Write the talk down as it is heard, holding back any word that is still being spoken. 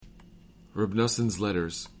Reb Noson's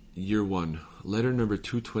Letters, Year 1, Letter number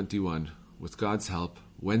 221, with God's help,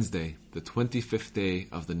 Wednesday, the 25th day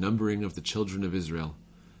of the numbering of the children of Israel,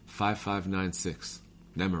 5596,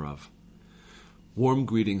 Nemarov. Warm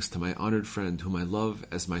greetings to my honored friend whom I love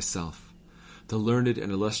as myself, the learned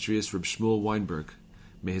and illustrious Reb Shmuel Weinberg.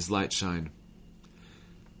 May his light shine.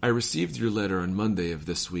 I received your letter on Monday of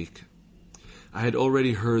this week. I had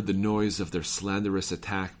already heard the noise of their slanderous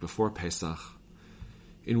attack before Pesach,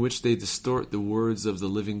 in which they distort the words of the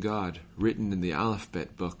living God written in the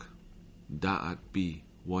alphabet book, Da'at B,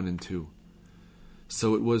 1 and 2.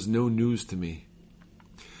 So it was no news to me.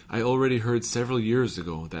 I already heard several years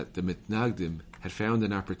ago that the Mitnagdim had found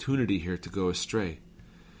an opportunity here to go astray,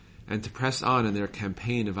 and to press on in their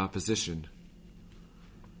campaign of opposition.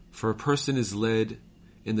 For a person is led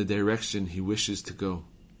in the direction he wishes to go.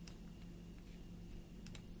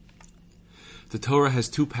 The Torah has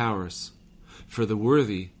two powers. For the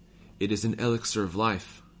worthy, it is an elixir of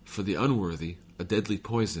life. For the unworthy, a deadly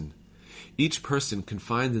poison. Each person can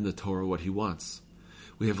find in the Torah what he wants.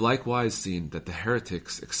 We have likewise seen that the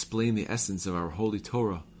heretics explain the essence of our holy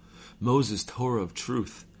Torah, Moses' Torah of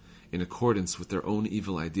truth, in accordance with their own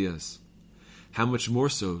evil ideas. How much more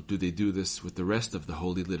so do they do this with the rest of the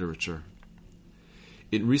holy literature?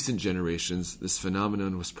 In recent generations, this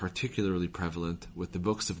phenomenon was particularly prevalent with the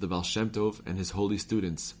books of the Baal Shem Tov and his holy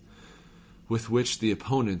students, with which the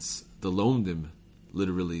opponents, the lomdim,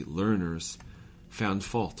 literally learners, found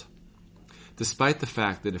fault. Despite the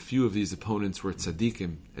fact that a few of these opponents were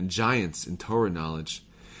tzaddikim and giants in Torah knowledge,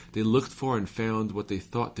 they looked for and found what they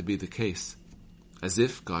thought to be the case, as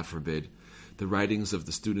if, God forbid, the writings of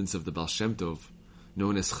the students of the Baal Shem Tov,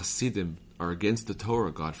 known as Hasidim, are against the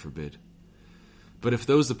Torah, God forbid. But if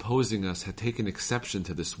those opposing us had taken exception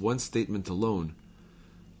to this one statement alone,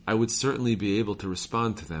 I would certainly be able to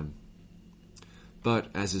respond to them. But,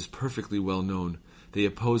 as is perfectly well known, they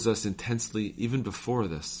oppose us intensely even before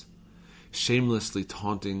this, shamelessly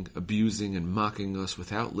taunting, abusing, and mocking us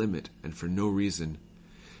without limit and for no reason,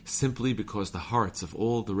 simply because the hearts of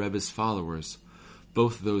all the Rebbe's followers,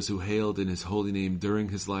 both those who hailed in his holy name during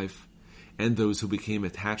his life and those who became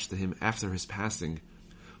attached to him after his passing,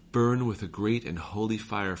 burn with a great and holy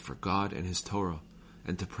fire for God and his Torah,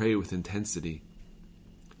 and to pray with intensity.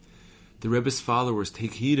 The Rebbe's followers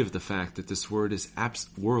take heed of the fact that this world is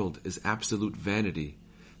absolute vanity,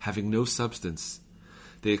 having no substance.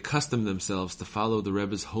 They accustom themselves to follow the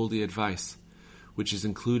Rebbe's holy advice, which is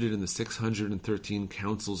included in the 613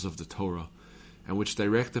 counsels of the Torah, and which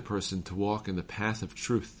direct a person to walk in the path of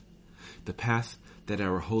truth, the path that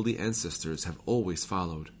our holy ancestors have always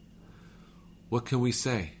followed. What can we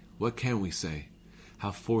say? What can we say?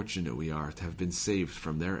 How fortunate we are to have been saved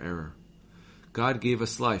from their error. God gave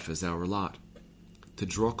us life as our lot, to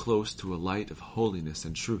draw close to a light of holiness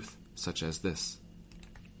and truth, such as this.